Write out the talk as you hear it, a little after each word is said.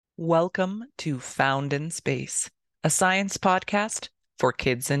Welcome to Found in Space, a science podcast for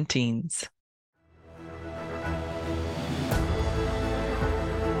kids and teens.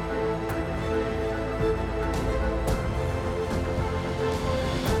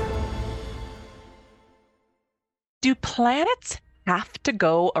 Do planets have to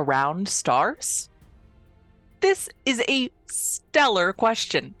go around stars? This is a stellar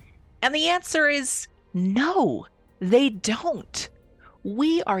question, and the answer is no, they don't.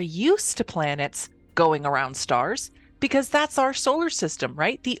 We are used to planets going around stars because that's our solar system,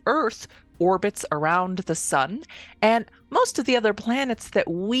 right? The Earth orbits around the sun, and most of the other planets that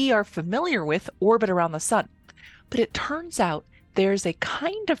we are familiar with orbit around the sun. But it turns out there's a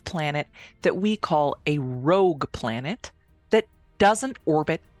kind of planet that we call a rogue planet that doesn't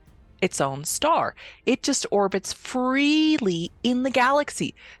orbit its own star. It just orbits freely in the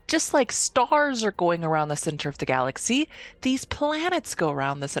galaxy. Just like stars are going around the center of the galaxy, these planets go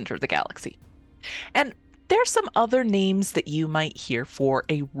around the center of the galaxy. And there's some other names that you might hear for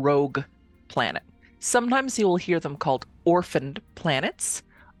a rogue planet. Sometimes you will hear them called orphaned planets,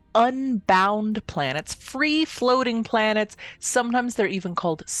 unbound planets, free-floating planets. Sometimes they're even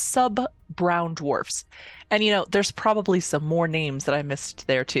called sub-brown dwarfs. And there's probably some more names that I missed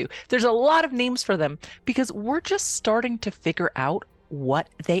there too. There's a lot of names for them because we're just starting to figure out what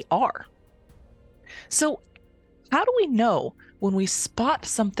they are. So how do we know when we spot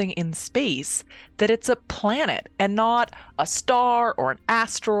something in space that it's a planet and not a star or an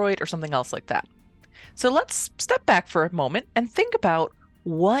asteroid or something else like that? So let's step back for a moment and think about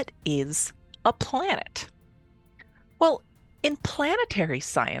what is a planet? Well, in planetary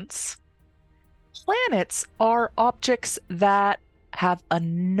science, planets are objects that have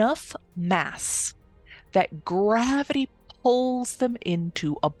enough mass that gravity pulls them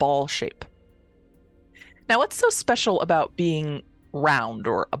into a ball shape. Now, what's so special about being round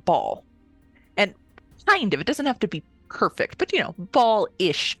or a ball? And kind of, it doesn't have to be perfect, but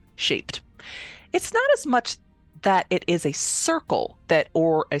ball-ish shaped. It's not as much that it is a circle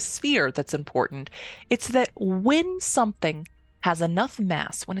or a sphere that's important. It's that when something has enough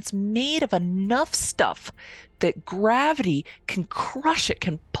mass, when it's made of enough stuff that gravity can crush it,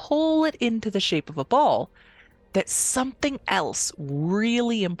 can pull it into the shape of a ball, that something else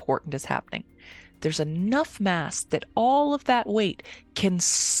really important is happening. There's enough mass that all of that weight can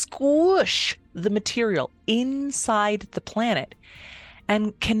squish the material inside the planet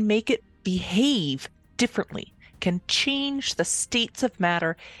and can make it behave differently, can change the states of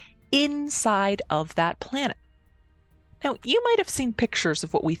matter inside of that planet. Now, you might have seen pictures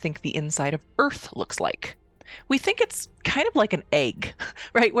of what we think the inside of Earth looks like. We think it's kind of like an egg,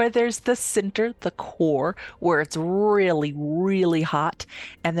 right? Where there's the center, the core, where it's really, really hot.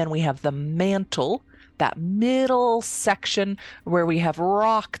 And then we have the mantle, that middle section where we have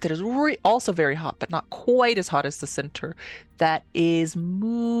rock that is also very hot, but not quite as hot as the center, that is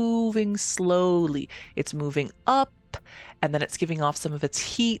moving slowly. It's moving up, and then it's giving off some of its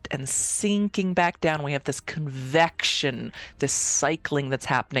heat and sinking back down. We have this convection, this cycling that's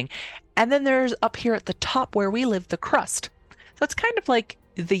happening. And then there's up here at the top where we live, the crust. So it's kind of like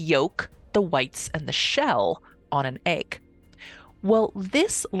the yolk, the whites, and the shell on an egg. Well,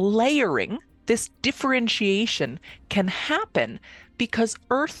 this layering, this differentiation can happen because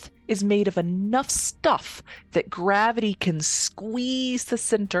Earth is made of enough stuff that gravity can squeeze the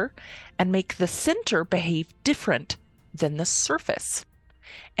center and make the center behave different than the surface.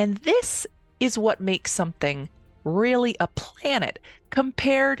 And this is what makes something really a planet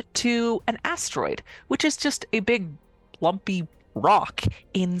compared to an asteroid, which is just a big lumpy rock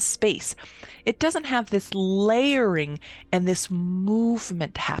in space. It doesn't have this layering and this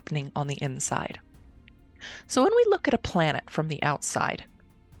movement happening on the inside. So when we look at a planet from the outside,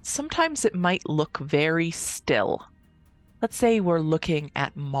 sometimes it might look very still. Let's say we're looking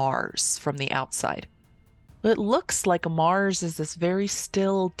at Mars from the outside. It looks like Mars is this very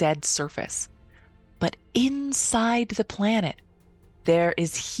still, dead surface. But inside the planet, there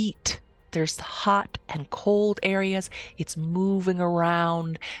is heat. There's hot and cold areas. It's moving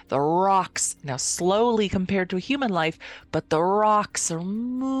around. The rocks, now slowly compared to a human life, but the rocks are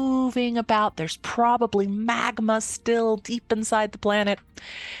moving about. There's probably magma still deep inside the planet.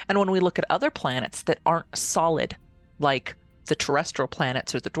 And when we look at other planets that aren't solid, like the terrestrial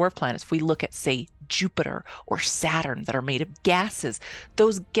planets or the dwarf planets, if we look at, say, Jupiter or Saturn that are made of gases,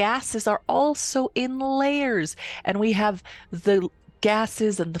 those gases are also in layers. And we have the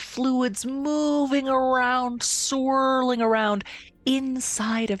gases and the fluids moving around, swirling around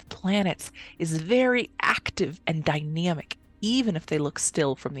inside of planets is very active and dynamic, even if they look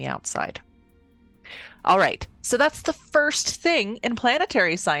still from the outside. All right, so that's the first thing in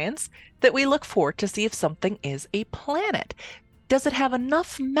planetary science that we look for to see if something is a planet. Does it have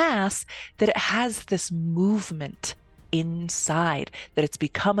enough mass that it has this movement inside, that it's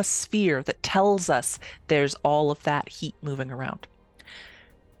become a sphere that tells us there's all of that heat moving around?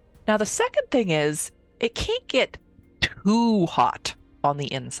 Now, the second thing is it can't get too hot on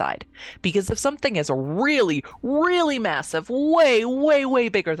the inside, because if something is really, really massive, way, way, way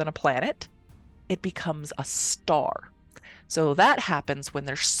bigger than a planet, it becomes a star. So that happens when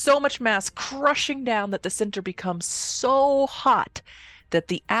there's so much mass crushing down that the center becomes so hot that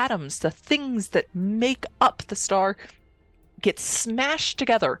the atoms, the things that make up the star, get smashed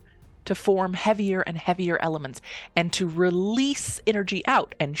together to form heavier and heavier elements and to release energy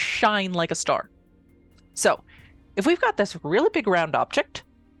out and shine like a star. So if we've got this really big round object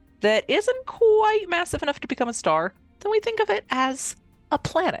that isn't quite massive enough to become a star, then we think of it as a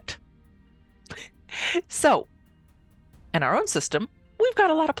planet. So in our own system, we've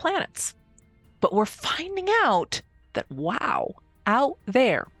got a lot of planets, but we're finding out that, wow, out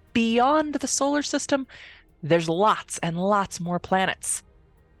there, beyond the solar system, there's lots and lots more planets.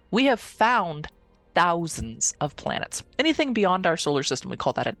 We have found thousands of planets. Anything beyond our solar system, we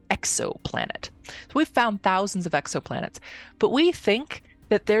call that an exoplanet. So we've found thousands of exoplanets, but we think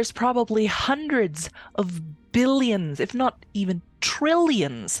that there's probably hundreds of billions, if not even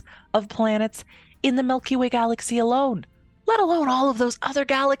trillions, of planets in the Milky Way galaxy alone, let alone all of those other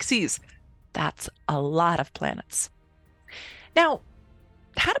galaxies. That's a lot of planets. Now,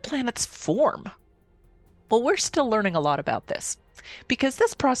 how do planets form? Well, we're still learning a lot about this because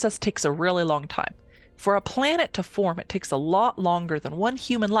this process takes a really long time. For a planet to form, it takes a lot longer than one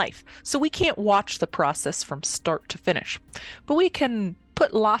human life, so we can't watch the process from start to finish. But we can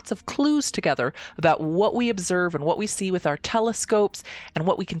put lots of clues together about what we observe and what we see with our telescopes and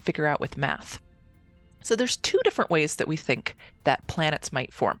what we can figure out with math. So there's two different ways that we think that planets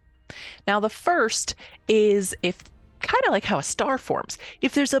might form. Now, the first is if, kind of like how a star forms,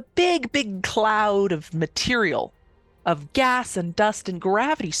 if there's a big, big cloud of material, of gas and dust, and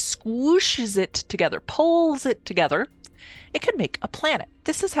gravity swooshes it together, pulls it together, it could make a planet.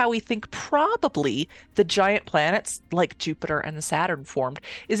 This is how we think probably the giant planets like Jupiter and Saturn formed,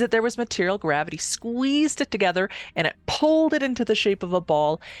 is that there was material, gravity squeezed it together and it pulled it into the shape of a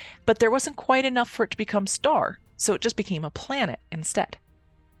ball, but there wasn't quite enough for it to become star, so it just became a planet instead.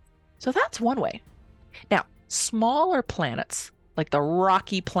 So that's one way. Now, smaller planets, like the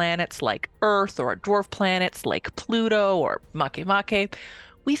rocky planets like Earth, or dwarf planets like Pluto or Makemake,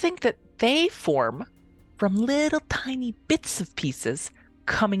 we think that they form from little tiny bits of pieces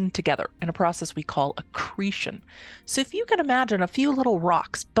coming together in a process we call accretion. So if you can imagine a few little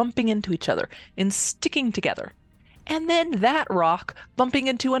rocks bumping into each other and sticking together, and then that rock bumping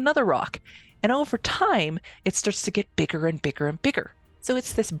into another rock, and over time it starts to get bigger and bigger and bigger. So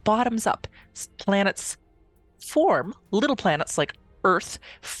it's this bottoms up. Planets form, little planets like Earth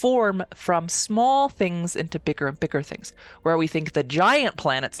form from small things into bigger and bigger things, where we think the giant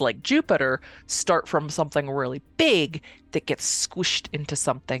planets like Jupiter start from something really big that gets squished into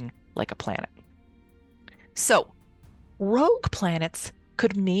something like a planet. So rogue planets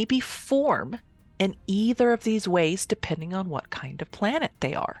could maybe form in either of these ways depending on what kind of planet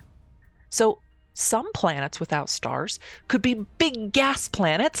they are. So some planets without stars could be big gas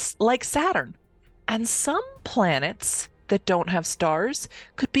planets like Saturn, and some planets that don't have stars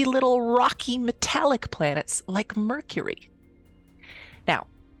could be little rocky metallic planets like Mercury. Now,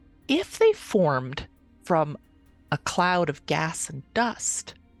 if they formed from a cloud of gas and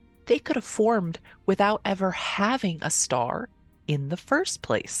dust, they could have formed without ever having a star in the first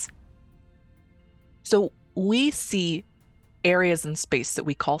place. So we see areas in space that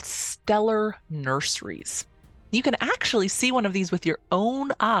we call stellar nurseries. You can actually see one of these with your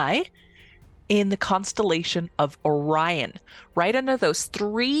own eye in the constellation of Orion, right under those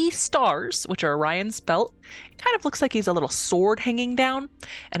three stars, which are Orion's belt. It kind of looks like he's a little sword hanging down.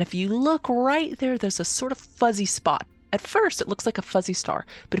 And if you look right there, there's a sort of fuzzy spot. At first, it looks like a fuzzy star,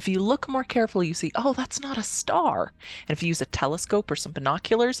 but if you look more carefully, you see, oh, that's not a star. And if you use a telescope or some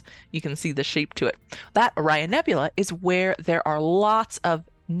binoculars, you can see the shape to it. That Orion Nebula is where there are lots of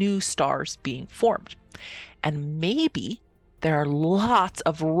new stars being formed. And maybe there are lots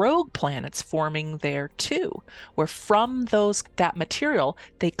of rogue planets forming there too, where from that material,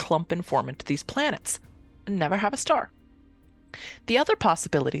 they clump and form into these planets and never have a star. The other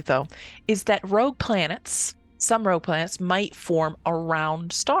possibility, though, is that some rogue planets might form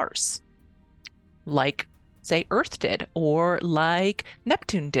around stars, like, say, Earth did, or like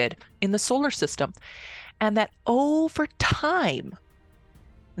Neptune did in the solar system, and that over time,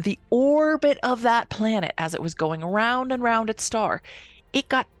 the orbit of that planet as it was going around and around its star, it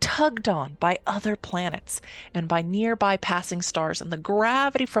got tugged on by other planets and by nearby passing stars, and the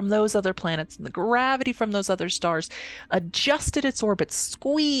gravity from those other planets and the gravity from those other stars adjusted its orbit,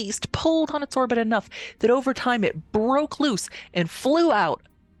 squeezed, pulled on its orbit enough that over time it broke loose and flew out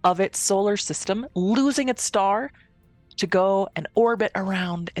of its solar system, losing its star to go and orbit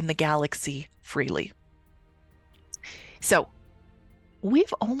around in the galaxy freely. So,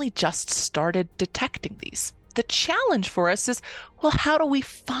 we've only just started detecting these. The challenge for us is, well, how do we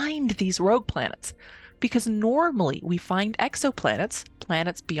find these rogue planets? Because normally we find exoplanets,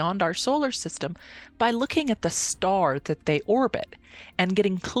 planets beyond our solar system, by looking at the star that they orbit and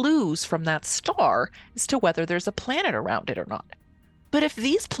getting clues from that star as to whether there's a planet around it or not. But if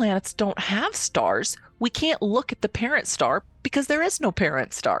these planets don't have stars, we can't look at the parent star because there is no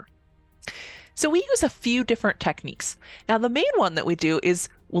parent star. So we use a few different techniques. Now, the main one that we do is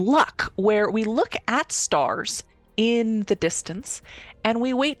luck, where we look at stars in the distance and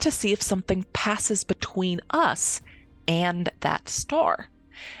we wait to see if something passes between us and that star.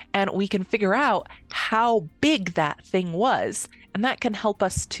 And we can figure out how big that thing was. And that can help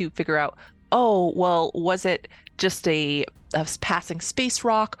us to figure out, oh, well, was it just a passing space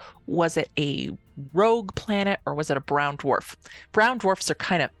rock? Was it a rogue planet, or was it a brown dwarf? Brown dwarfs are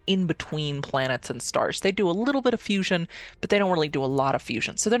kind of in between planets and stars. They do a little bit of fusion, but they don't really do a lot of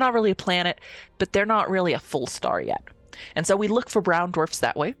fusion. So they're not really a planet, but they're not really a full star yet. And so we look for brown dwarfs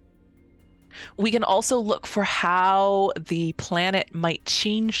that way. We can also look for how the planet might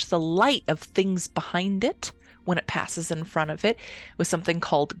change the light of things behind it when it passes in front of it, with something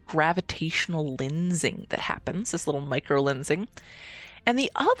called gravitational lensing that happens, this little micro lensing. And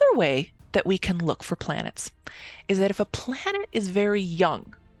the other way that we can look for planets is that if a planet is very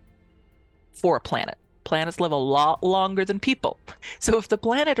young for a planet, planets live a lot longer than people. So if the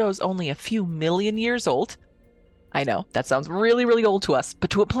planet is only a few million years old, I know that sounds really, really old to us, but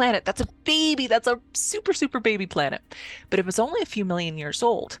to a planet, that's a baby. That's a super, super baby planet. But if it's only a few million years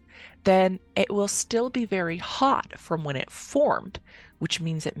old, then it will still be very hot from when it formed, which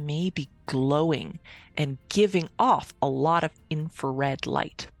means it may be glowing and giving off a lot of infrared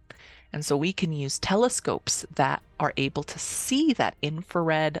light. And so we can use telescopes that are able to see that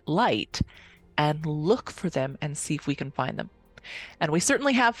infrared light and look for them and see if we can find them. And we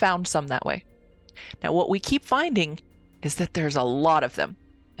certainly have found some that way. Now, what we keep finding is that there's a lot of them,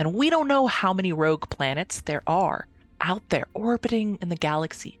 and we don't know how many rogue planets there are out there orbiting in the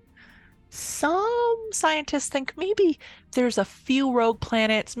galaxy. Some scientists think maybe there's a few rogue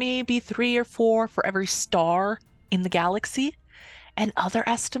planets, maybe 3 or 4 for every star in the galaxy, and other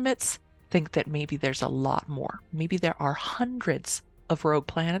estimates think that maybe there's a lot more. Maybe there are hundreds of rogue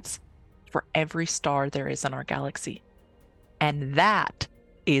planets for every star there is in our galaxy. And that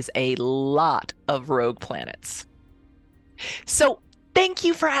is a lot of rogue planets. So thank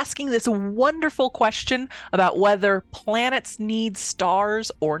you for asking this wonderful question about whether planets need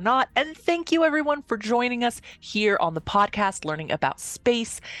stars or not. And thank you everyone for joining us here on the podcast, learning about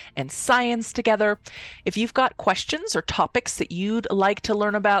space and science together. If you've got questions or topics that you'd like to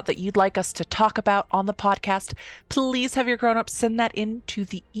learn about, that you'd like us to talk about on the podcast, please have your grown-ups send that into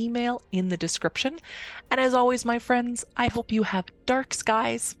the email in the description. And as always, my friends, I hope you have dark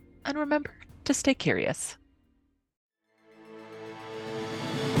skies, and remember to stay curious.